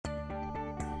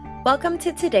Welcome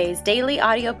to today's daily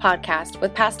audio podcast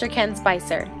with Pastor Ken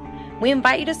Spicer. We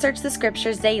invite you to search the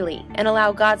scriptures daily and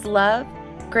allow God's love,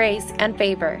 grace, and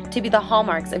favor to be the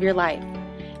hallmarks of your life.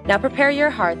 Now prepare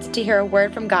your hearts to hear a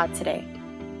word from God today.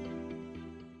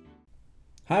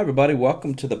 Hi everybody,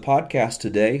 welcome to the podcast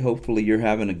today. Hopefully you're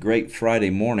having a great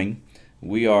Friday morning.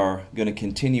 We are going to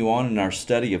continue on in our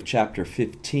study of chapter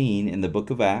 15 in the book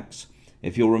of Acts.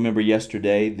 If you'll remember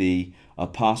yesterday, the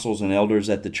apostles and elders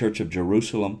at the Church of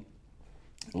Jerusalem,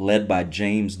 led by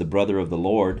James, the brother of the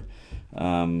Lord,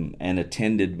 and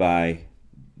attended by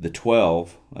the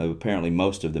 12, apparently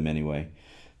most of them anyway.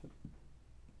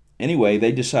 Anyway,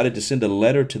 they decided to send a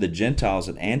letter to the Gentiles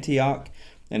at Antioch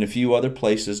and a few other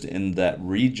places in that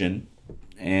region,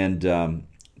 and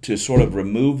to sort of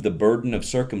remove the burden of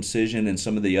circumcision and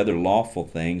some of the other lawful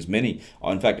things,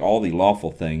 in fact, all the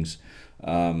lawful things.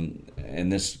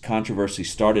 And this controversy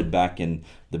started back in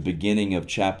the beginning of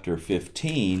chapter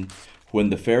 15 when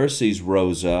the Pharisees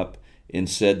rose up and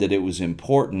said that it was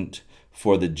important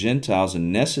for the Gentiles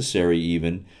and necessary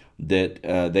even that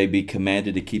they be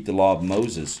commanded to keep the law of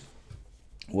Moses.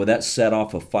 Well, that set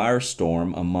off a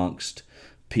firestorm amongst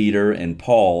Peter and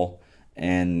Paul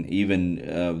and even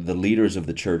the leaders of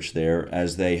the church there,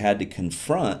 as they had to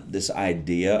confront this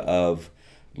idea of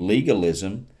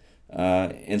legalism,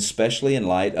 especially in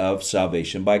light of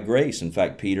salvation by grace. In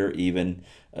fact, Peter even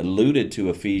alluded to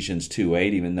Ephesians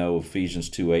 2:8, even though Ephesians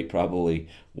 2:8 probably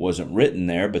wasn't written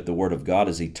there, but the Word of God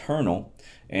is eternal,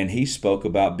 and he spoke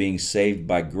about being saved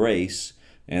by grace,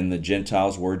 and the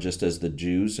Gentiles were just as the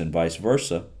Jews and vice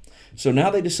versa. So now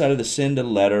they decided to send a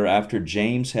letter after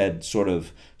James had sort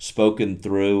of spoken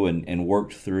through and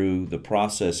worked through the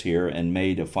process here and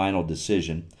made a final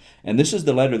decision. And this is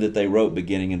the letter that they wrote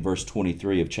beginning in verse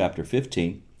 23 of chapter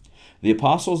 15. The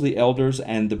apostles, the elders,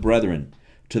 and the brethren,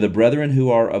 to the brethren who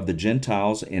are of the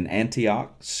Gentiles in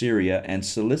Antioch, Syria, and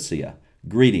Cilicia,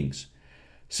 greetings.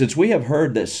 Since we have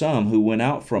heard that some who went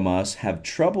out from us have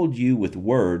troubled you with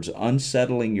words,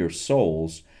 unsettling your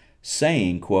souls,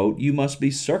 saying, quote, you must be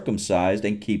circumcised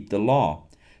and keep the law,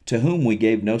 to whom we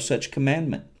gave no such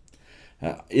commandment.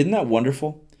 Isn't that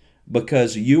wonderful?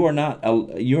 Because you're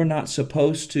not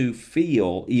supposed to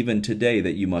feel even today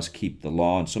that you must keep the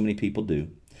law, and so many people do.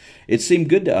 It seemed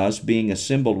good to us, being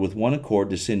assembled with one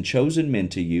accord, to send chosen men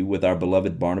to you with our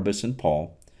beloved Barnabas and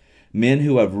Paul, men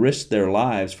who have risked their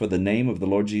lives for the name of the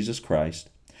Lord Jesus Christ.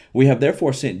 We have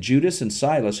therefore sent Judas and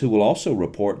Silas, who will also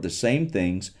report the same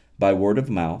things by word of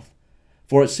mouth.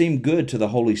 For it seemed good to the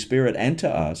Holy Spirit and to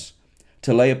us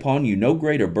to lay upon you no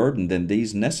greater burden than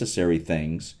these necessary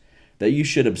things, that you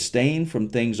should abstain from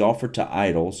things offered to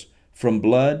idols, from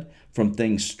blood, from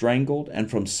things strangled, and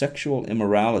from sexual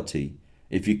immorality.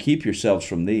 If you keep yourselves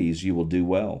from these, you will do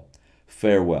well.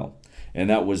 Farewell. And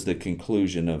that was the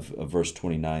conclusion of verse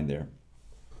 29 there.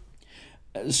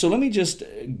 So let me just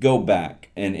go back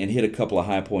and hit a couple of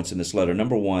high points in this letter.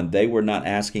 Number one, they were not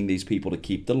asking these people to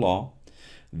keep the law.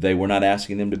 They were not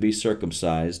asking them to be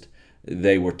circumcised.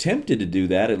 They were tempted to do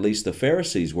that, at least the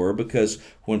Pharisees were, because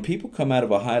when people come out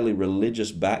of a highly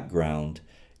religious background,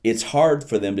 it's hard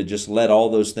for them to just let all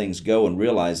those things go and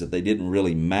realize that they didn't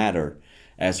really matter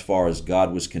as far as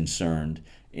God was concerned,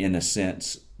 in a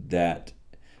sense that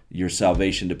your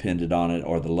salvation depended on it,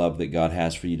 or the love that God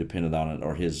has for you depended on it,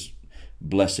 or His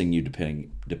blessing you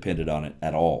depended on it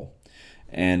at all.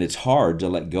 And it's hard to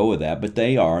let go of that, but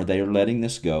they are letting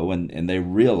this go, and they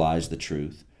realize the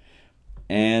truth.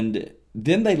 And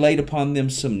then they laid upon them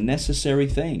some necessary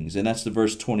things, and that's the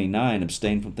verse 29,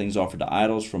 abstain from things offered to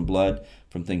idols, from blood,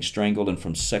 from things strangled, and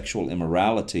from sexual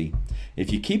immorality.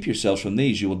 If you keep yourselves from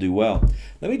these, you will do well.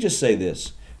 Let me just say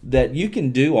this, that you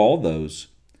can do all those.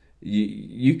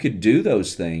 You could do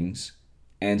those things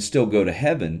and still go to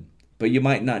heaven, but you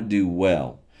might not do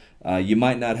well. You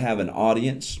might not have an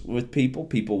audience with people.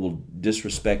 People will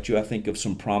disrespect you. I think of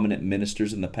some prominent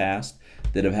ministers in the past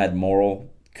that have had moral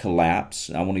collapse.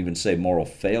 I won't even say moral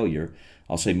failure.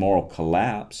 I'll say moral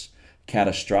collapse,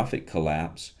 catastrophic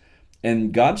collapse.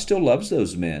 And God still loves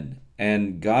those men,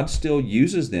 and God still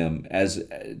uses them as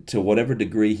to whatever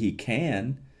degree He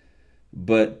can.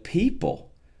 But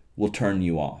people will turn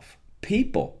you off.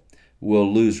 People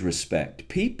will lose respect.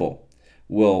 People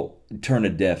will turn a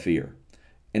deaf ear.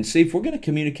 And see, if we're going to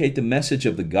communicate the message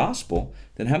of the gospel,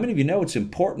 then how many of you know it's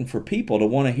important for people to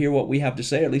want to hear what we have to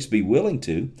say, or at least be willing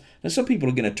to? Now, some people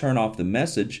are going to turn off the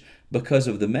message because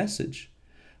of the message.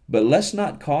 But let's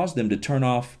not cause them to turn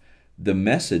off the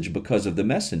message because of the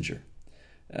messenger.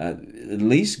 At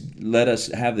least let us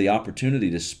have the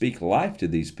opportunity to speak life to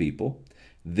these people.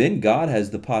 Then God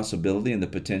has the possibility and the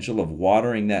potential of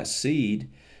watering that seed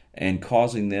and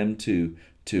causing them to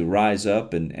rise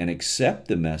up and accept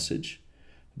the message.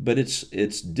 But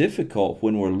it's difficult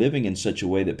when we're living in such a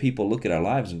way that people look at our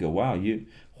lives and go, wow,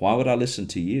 why would I listen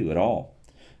to you at all?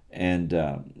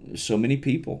 And so many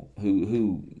people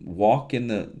who walk in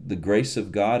the grace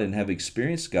of God and have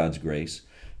experienced God's grace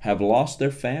have lost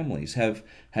their families, have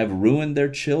ruined their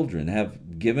children,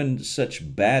 have given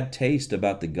such bad taste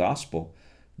about the gospel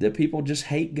that people just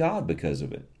hate God because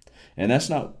of it. And that's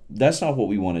not what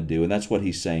we want to do, and that's what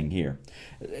he's saying here.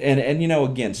 And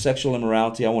again, sexual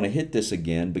immorality, I want to hit this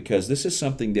again because this is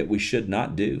something that we should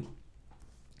not do.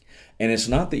 And it's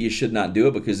not that you should not do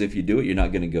it because if you do it, you're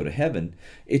not going to go to heaven.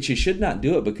 It's you should not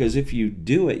do it because if you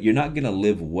do it, you're not going to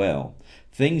live well.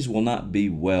 Things will not be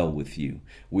well with you.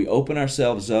 We open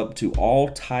ourselves up to all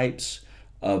types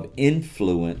of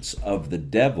influence of the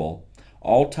devil,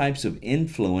 all types of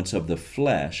influence of the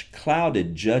flesh,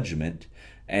 clouded judgment,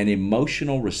 and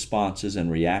emotional responses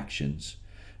and reactions.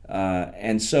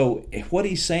 And so what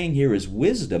he's saying here is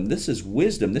wisdom. This is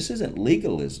wisdom. This isn't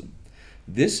legalism.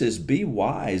 This is be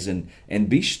wise and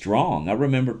be strong. I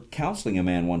remember counseling a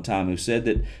man one time who said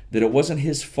that it wasn't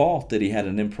his fault that he had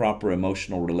an improper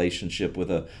emotional relationship with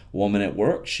a woman at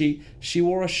work. She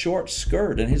wore a short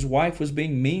skirt and his wife was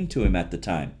being mean to him at the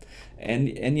time.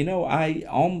 And I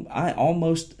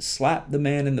almost slapped the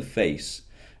man in the face.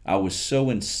 I was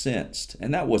so incensed.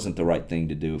 And that wasn't the right thing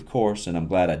to do, of course, and I'm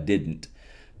glad I didn't.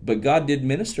 But God did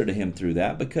minister to him through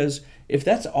that, because if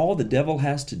that's all the devil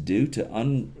has to do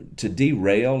to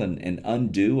derail and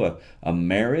undo a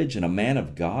marriage and a man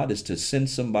of God is to send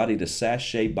somebody to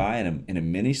sashay by in a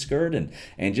miniskirt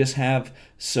and just have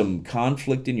some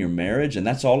conflict in your marriage, and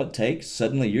that's all it takes,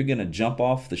 suddenly you're going to jump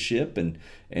off the ship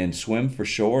and swim for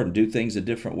shore and do things a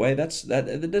different way.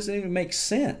 That doesn't even make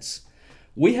sense.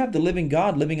 We have the living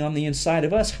God living on the inside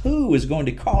of us. Who is going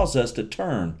to cause us to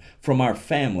turn from our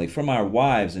family, from our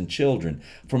wives and children,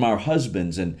 from our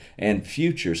husbands and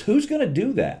futures? Who's going to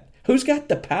do that? Who's got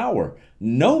the power?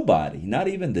 Nobody, not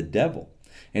even the devil.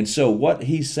 And so what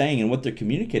he's saying and what they're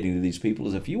communicating to these people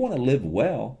is if you want to live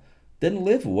well, then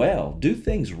live well. Do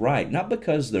things right, not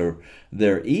because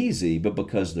they're easy, but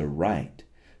because they're right.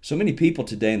 So many people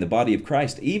today in the body of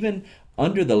Christ, even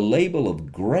under the label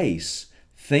of grace,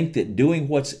 think that doing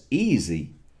what's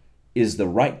easy is the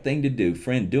right thing to do.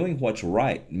 Friend, doing what's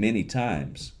right many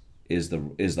times is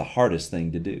the hardest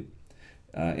thing to do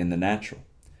in the natural.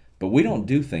 But we don't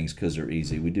do things because they're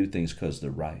easy. We do things because they're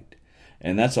right.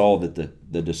 And that's all that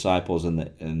the disciples and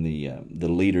the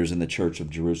leaders in the church of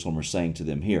Jerusalem are saying to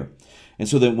them here. And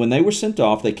so that when they were sent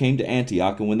off, they came to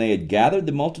Antioch, and when they had gathered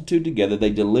the multitude together, they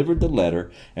delivered the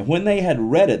letter. And when they had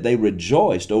read it, they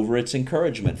rejoiced over its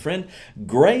encouragement. Friend,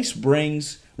 grace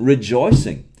brings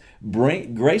rejoicing.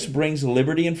 Grace brings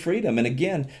liberty and freedom. And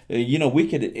again, we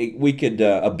could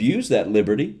abuse that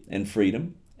liberty and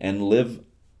freedom and live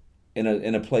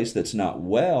in a place that's not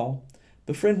well.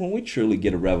 But friend, when we truly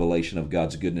get a revelation of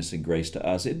God's goodness and grace to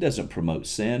us, it doesn't promote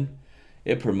sin.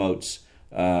 It promotes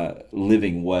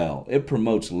living well. It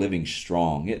promotes living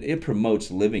strong. It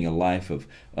promotes living a life of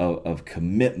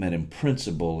commitment and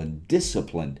principle and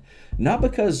discipline. Not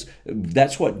because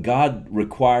that's what God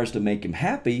requires to make him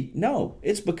happy. No,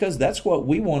 it's because that's what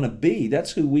we want to be.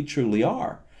 That's who we truly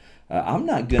are. I'm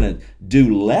not going to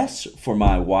do less for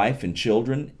my wife and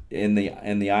children in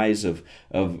the eyes of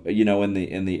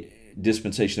in the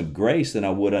dispensation of grace than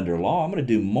I would under law. I'm going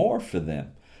to do more for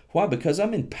them. Why? Because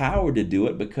I'm empowered to do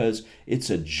it, because it's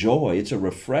a joy, it's a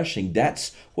refreshing.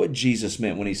 That's what Jesus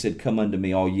meant when he said, "Come unto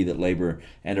me, all ye that labor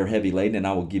and are heavy laden, and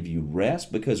I will give you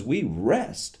rest," because we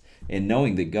rest in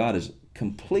knowing that God is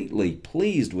completely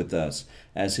pleased with us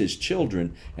as his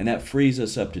children, and that frees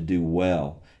us up to do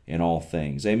well in all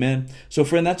things. Amen? So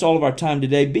friend, that's all of our time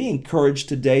today. Be encouraged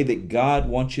today that God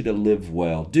wants you to live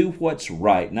well. Do what's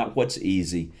right, not what's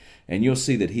easy. And you'll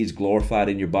see that he's glorified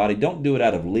in your body. Don't do it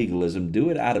out of legalism. Do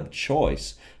it out of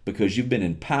choice, because you've been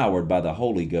empowered by the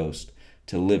Holy Ghost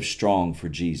to live strong for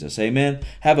Jesus. Amen.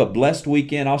 Have a blessed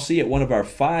weekend. I'll see you at one of our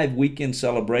 5 weekend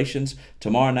celebrations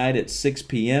tomorrow night at 6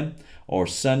 p.m. or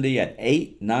Sunday at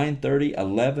 8, 9:30,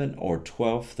 11, or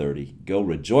 12:30. Go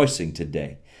rejoicing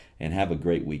today and have a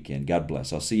great weekend. God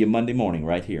bless. I'll see you Monday morning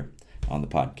right here on the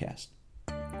podcast.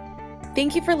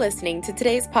 Thank you for listening to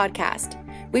today's podcast.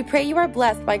 We pray you are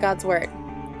blessed by God's Word.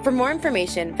 For more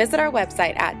information, visit our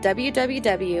website at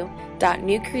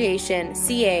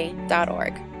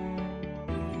www.newcreationca.org.